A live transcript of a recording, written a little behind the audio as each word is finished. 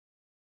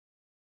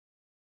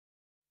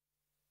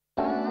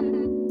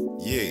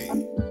Yeah,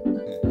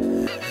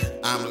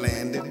 I'm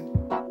landed,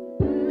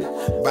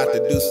 about to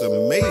do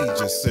some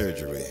major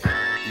surgery.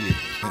 Yeah,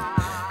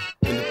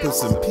 gonna put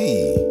some P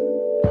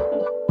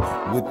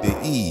with the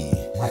E.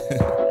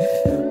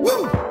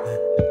 Woo!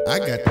 I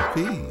got the P.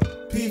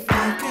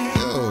 Funkin.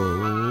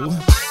 Yo,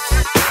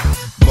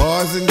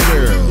 boys and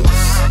girls,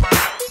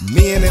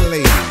 men and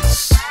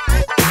ladies,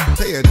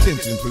 pay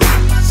attention,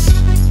 please.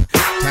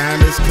 Time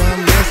has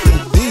come, yes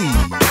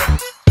indeed,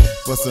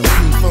 for some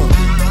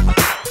P-Funkin.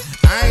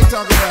 I ain't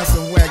talking about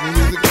some whack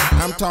music,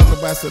 I'm talking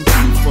about some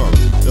P-Funk,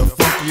 the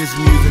funkiest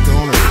music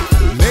on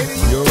earth.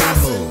 Ladies, you're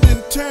home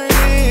and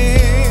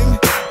turning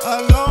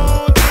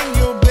alone in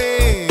your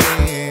bed.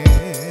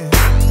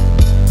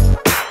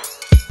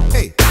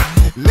 Hey,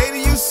 lady,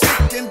 you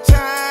sick and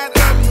tired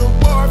of your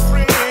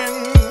boyfriend.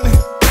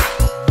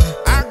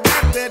 I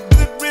got that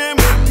good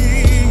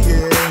remedy,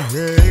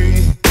 yeah.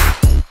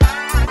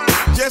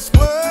 Just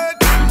what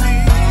you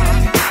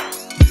need.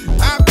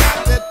 I've got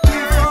that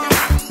P-Funk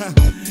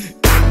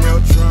in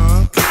your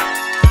trunk.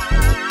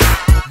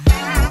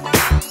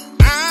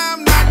 I'm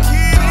not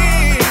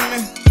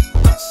kidding.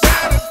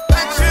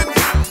 Satisfaction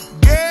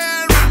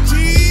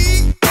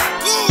guaranteed.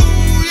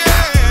 Ooh,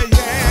 yeah,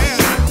 yeah.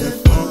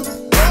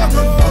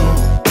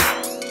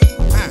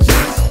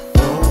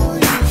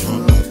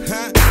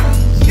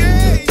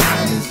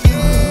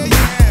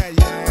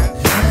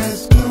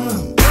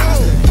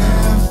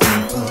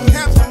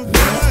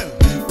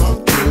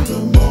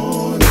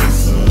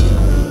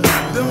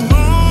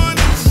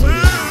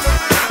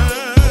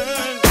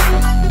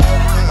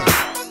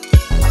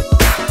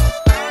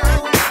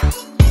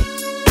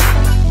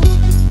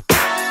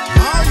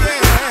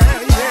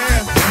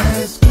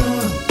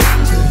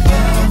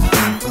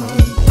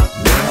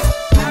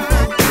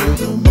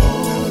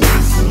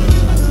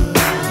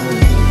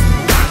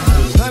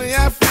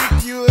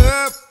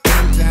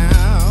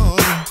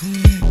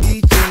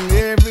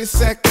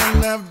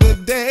 Second of the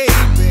day,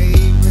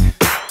 baby.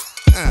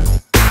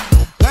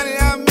 Honey,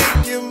 I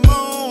make you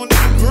moan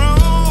and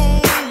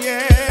groan,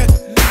 yeah.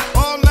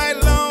 All night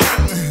long,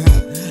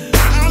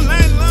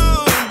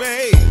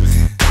 babe.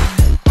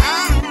 I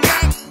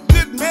got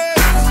good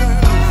medicine,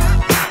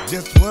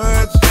 just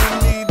what you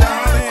need,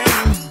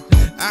 darling.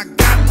 I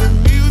got the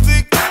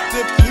music to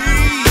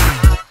please,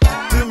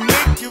 to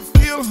make you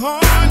feel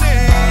horny.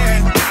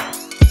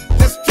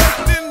 Just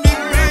trust in me,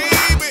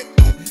 baby.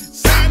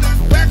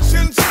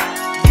 Satisfaction's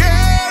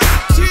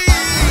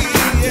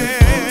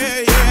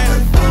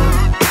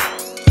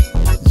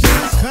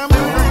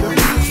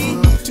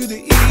to the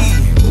E.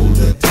 Oh,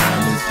 the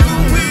time is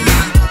come.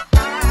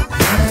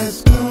 Has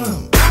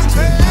come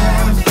to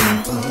have some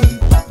fun.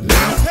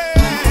 Let's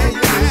have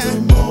the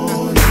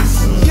morning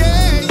sun.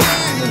 Yeah,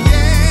 yeah,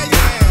 yeah,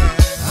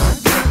 yeah. I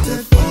got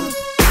that funk,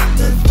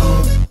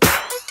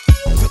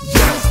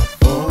 just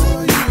for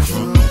your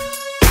trunk.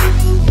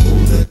 Oh,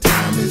 the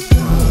time is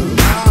come.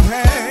 Oh,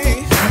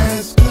 hey,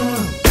 has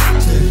come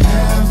to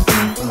have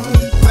some fun.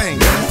 Thank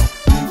you.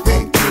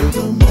 Thank you.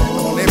 The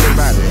morning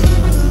everybody.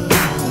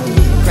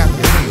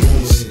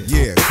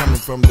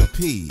 From the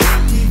P, to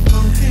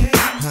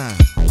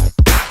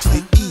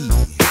the E,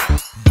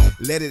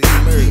 let it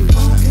emerge,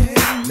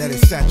 let it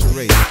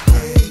saturate.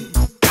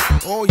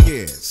 Oh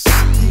yes,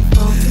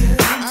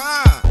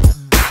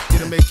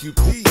 it'll make you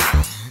pee.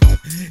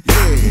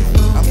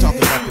 Yeah, I'm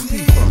talking about the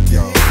P-Funk,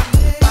 y'all.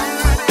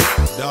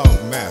 Dog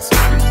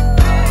Master,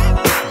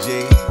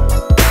 J.